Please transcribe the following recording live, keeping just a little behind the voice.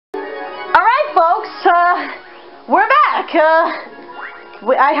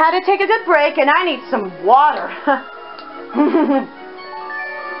I had to take a good break, and I need some water.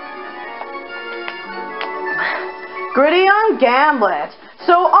 Gritty on Gamblet.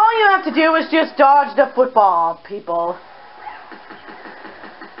 So all you have to do is just dodge the football, people.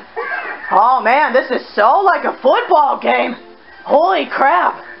 Oh man, this is so like a football game. Holy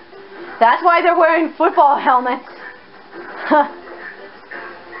crap. That's why they're wearing football helmets.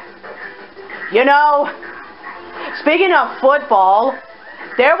 You know, speaking of football,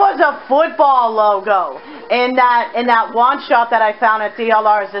 there was a football logo in that one shop that I found at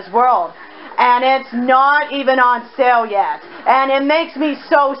DLR's World. And it's not even on sale yet. And it makes me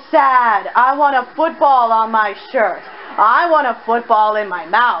so sad. I want a football on my shirt. I want a football in my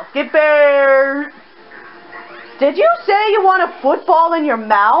mouth. Get bear. Did you say you want a football in your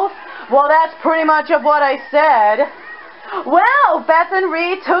mouth? Well, that's pretty much of what I said. Well, Beth and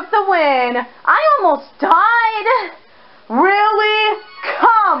Reed took the win. I almost died. Really?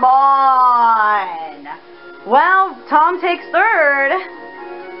 Come on. Well, Tom takes third.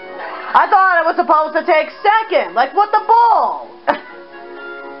 I thought I was supposed to take second. Like, what the bull?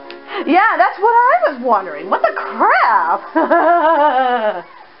 Yeah, that's what I was wondering. What the crap?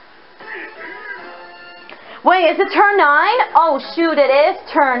 Wait, is it turn 9? Oh, shoot, it is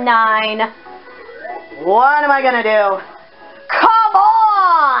turn 9. What am I going to do? Come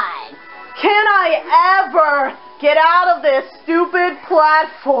on! Can I ever get out of this stupid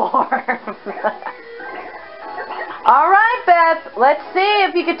platform? Alright, Beth, let's see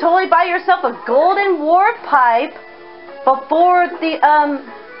if you could totally buy yourself a golden warp pipe before the,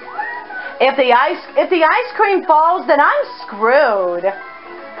 if the ice cream falls, then I'm screwed.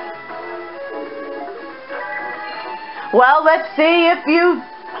 Well, let's see if you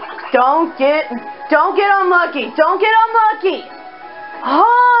don't get unlucky. Don't get unlucky.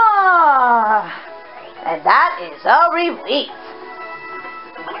 Ah, and that is a relief.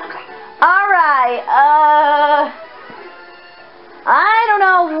 Alright, I don't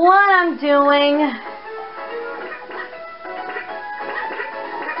know what I'm doing.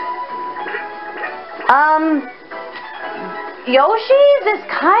 Yoshi's is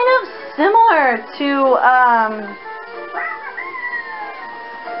kind of similar to,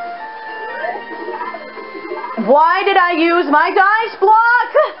 why did I use my dice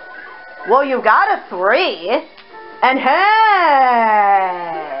block? Well, you got a 3. And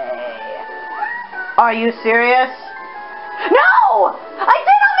hey! Are you serious? No! I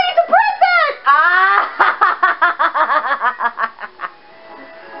didn't mean to press that!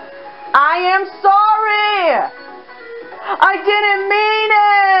 I am sorry! I didn't mean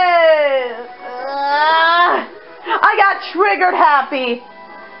it! I got triggered happy.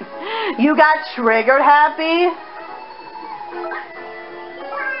 You got triggered happy?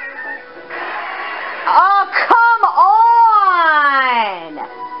 Oh, come on!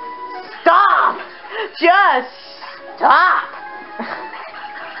 Stop! Just stop!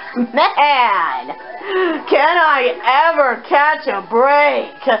 Man! Can I ever catch a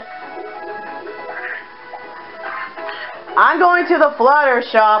break? I'm going to the Flutter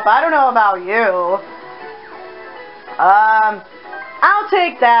shop. I don't know about you. I'll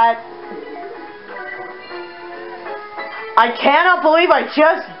take that. I cannot believe I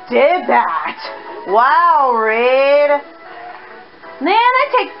just did that. Wow, Reed. Man, I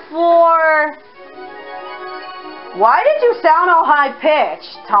take 4. Why did you sound all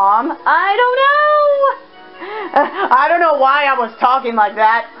high-pitched, Tom? I don't know why I was talking like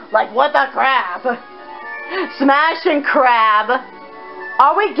that. Like, what the crap? Smash and crab.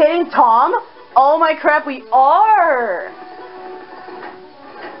 Are we getting Tom? Oh my crap, we are.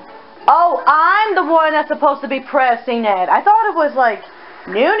 Oh, I'm the one that's supposed to be pressing it. I thought it was like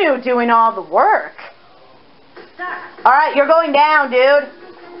Nunu doing all the work. Alright, you're going down, dude.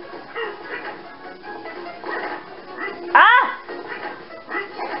 Ah!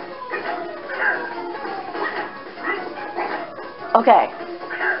 Okay.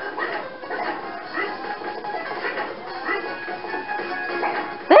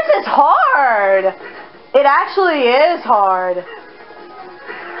 This is hard. It actually is hard.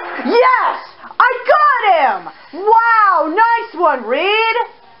 Yes! I got him! Wow, nice one, Reed.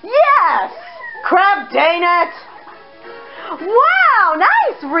 Yes! Crap, dang it. Wow,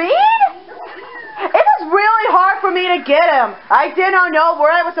 nice, Reed. It was really hard for me to get him. I did not know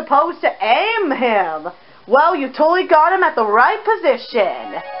where I was supposed to aim him. Well, you totally got him at the right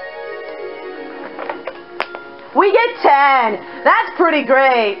position. We get 10. That's pretty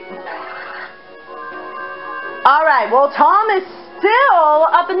great. Alright, well, Tom is still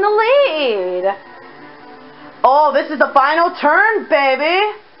up in the lead. Oh, this is the final turn,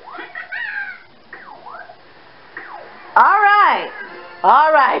 baby.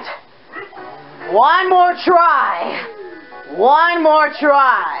 Alright. One more try. One more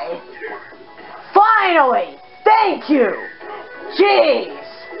try. Finally! Thank you! Jeez!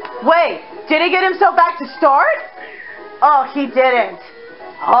 Wait, did he get himself back to start? Oh, he didn't.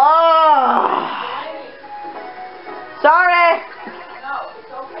 Oh! Sorry! No,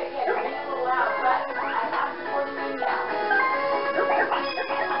 it's okay. Yeah, you're being a little loud, but I have to order you now.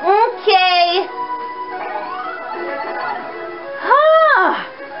 Okay. Huh.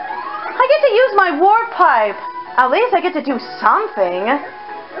 I get to use my warp pipe. At least I get to do something.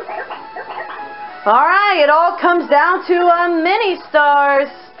 Alright, it all comes down to mini stars.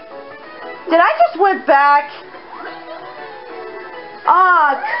 Did I just went back?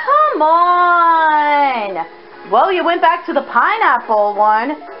 Aw, come on. Well, you went back to the pineapple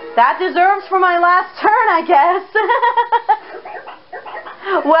one. That deserves for my last turn, I guess.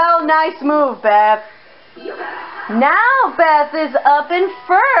 Well, nice move, Beth. Now Beth is up in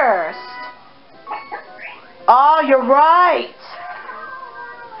first. Oh, you're right.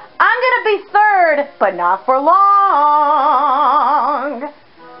 I'm gonna be third, but not for long.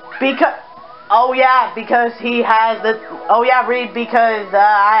 Because, oh yeah, because he has the, oh yeah, Reed, because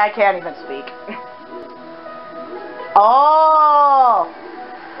I can't even speak. Oh,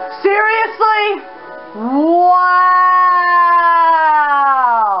 seriously? Wow.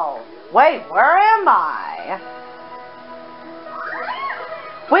 Wait, where am I?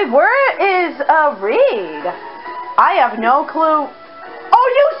 Wait, where is Reed? I have no clue. Are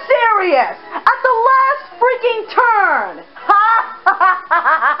you serious? At the last freaking turn!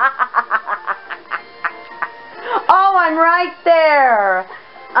 Oh, I'm right there.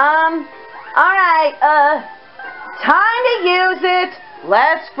 Alright, time to use it.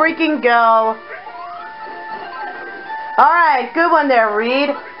 Let's freaking go. Alright, good one there, Reed.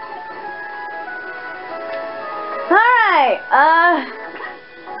 Alright,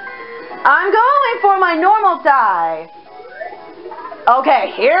 I'm going for my normal die.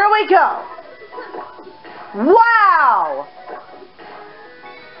 Okay, here we go. Wow!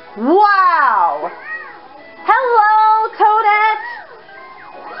 Wow! Hello, Toadette!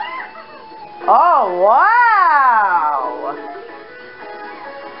 Oh, wow!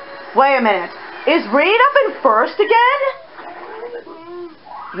 Wait a minute. Is Reed up in first again?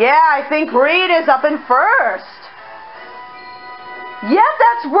 Yeah, I think Reed is up in first. Yes,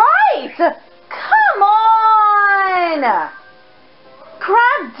 that's right! Come on!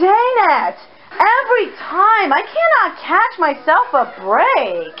 Crap dang it! Every time! I cannot catch myself a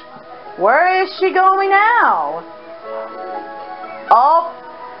break! Where is she going now? Oh,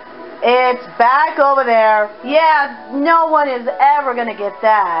 it's back over there. Yeah, no one is ever gonna get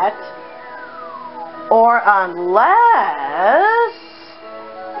that. Or unless...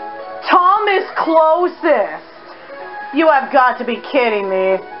 Tom is closest! You have got to be kidding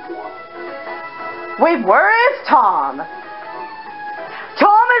me. Wait, where is Tom?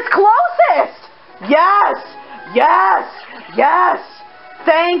 Tom is closest! Yes! Yes! Yes!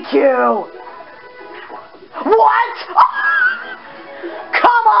 Thank you! What?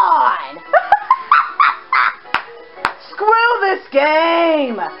 Come on! Screw this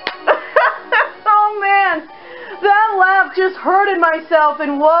game! Oh man! That laugh just hurted myself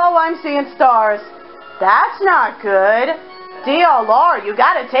and whoa, I'm seeing stars. That's not good. DLR, you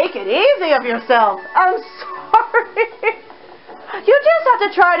gotta take it easy of yourself. I'm sorry. You just have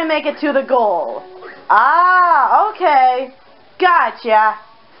to try to make it to the goal. Ah, okay. Gotcha.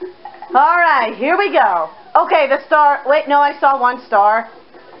 Alright, here we go. Okay, the star. Wait, no, I saw one star.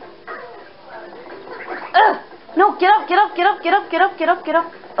 Ugh. No, get up, get up, get up, get up, get up, get up, get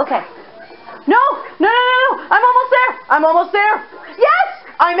up. Okay. No, no, no, no, no. I'm almost there. I'm almost there. Yes,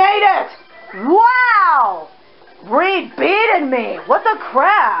 I made it. Wow. Reed beating me. What the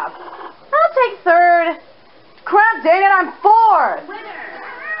crap? I'll take third. Crap, dang it, I'm fourth.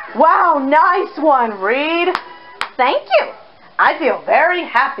 Wow, nice one, Reed. Thank you. I feel very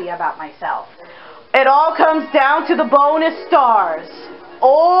happy about myself. It all comes down to the bonus stars.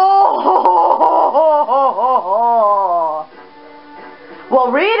 Oh!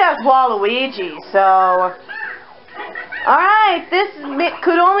 Well, Reed has Waluigi, so... Alright, this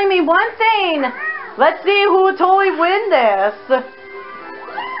could only mean one thing. Let's see who will totally win this.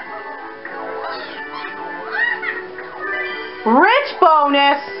 Rich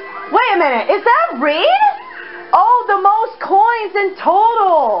bonus. Wait a minute, is that Reed? Oh, the most coins in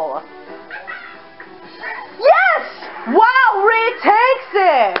total. Yes! Wow, Reed takes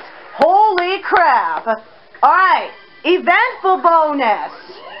it. Holy crap. Alright, eventful bonus.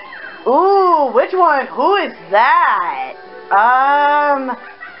 Ooh, which one? Who is that?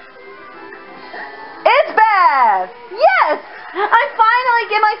 It's Beth. Yes, I finally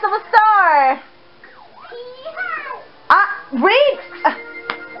give myself a star. Reed.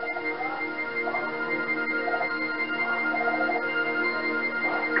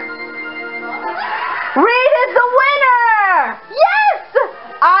 Reed is the winner! Yes!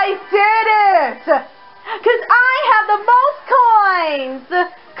 I did it! Because I have the most coins!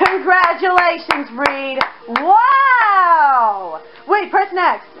 Congratulations, Reed! Wow! Wait, press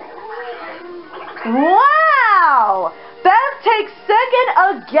next. Wow! Beth takes second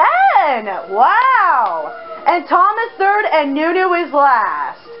again! Wow! And Tom is third and Nunu is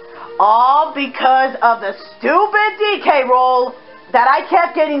last. All because of the stupid DK roll that I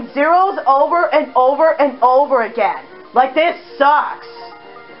kept getting zeros over and over and over again. Like, this sucks.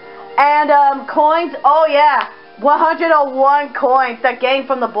 And coins, oh yeah, 101 coins that gained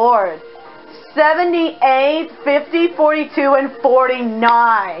from the board. 78, 50, 42, and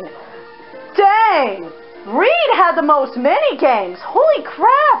 49. Dang! Reed had the most mini games. Holy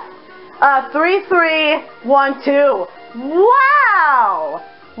crap! 3, 3, 1, 2. Wow!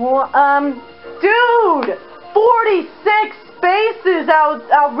 Dude! 46 spaces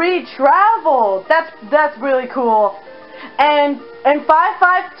out Reed traveled. That's really cool. And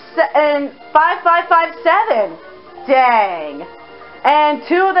 5557. Dang. And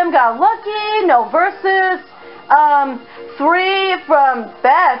 2 of them got lucky. No versus. 3 from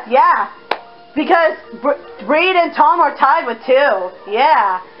Beth. Yeah. Because Reed and Tom are tied with 2.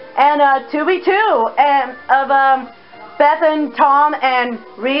 Yeah. And 2v2 and of Beth and Tom and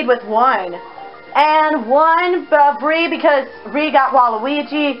Reed with 1. And 1 of Reed because Reed got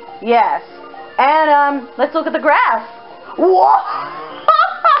Waluigi. Yes. And let's look at the graph. Whoa!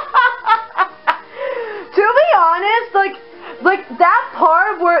 To be honest, like that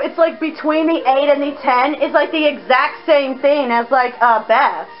part where it's like between the 8 and the 10 is like the exact same thing as like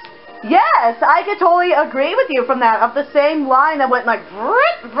Beth. Yes, I could totally agree with you from that. Of the same line that went like,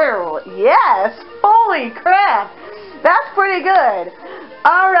 yes, holy crap. That's pretty good.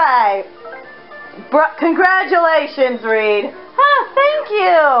 Alright. Congratulations, Reed. Thank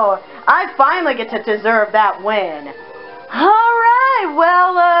you. I finally get to deserve that win. Alright,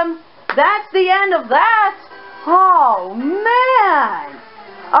 well, that's the end of that. Oh, man.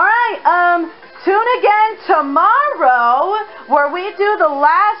 Alright, tune again tomorrow where we do the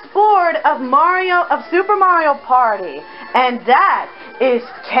last board of Super Mario Party. And that is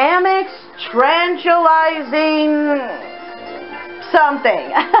Kamek's Tranquilizing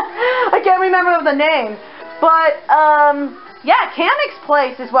something. I can't remember the name. But, yeah, Kamek's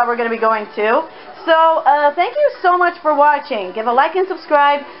Place is what we're going to be going to. So, thank you so much for watching. Give a like and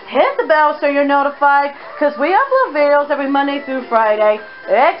subscribe. Hit the bell so you're notified. Because we upload videos every Monday through Friday.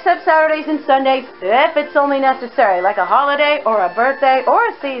 Except Saturdays and Sundays if it's only necessary. Like a holiday or a birthday or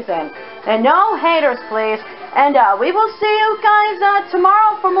a season. And no haters, please. And we will see you guys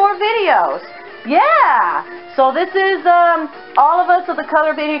tomorrow for more videos. Yeah! So this is all of us of the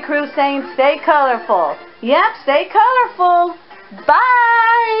Color Baby crew saying stay colorful. Yep, stay colorful.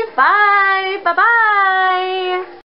 Bye! Bye! Bye-bye!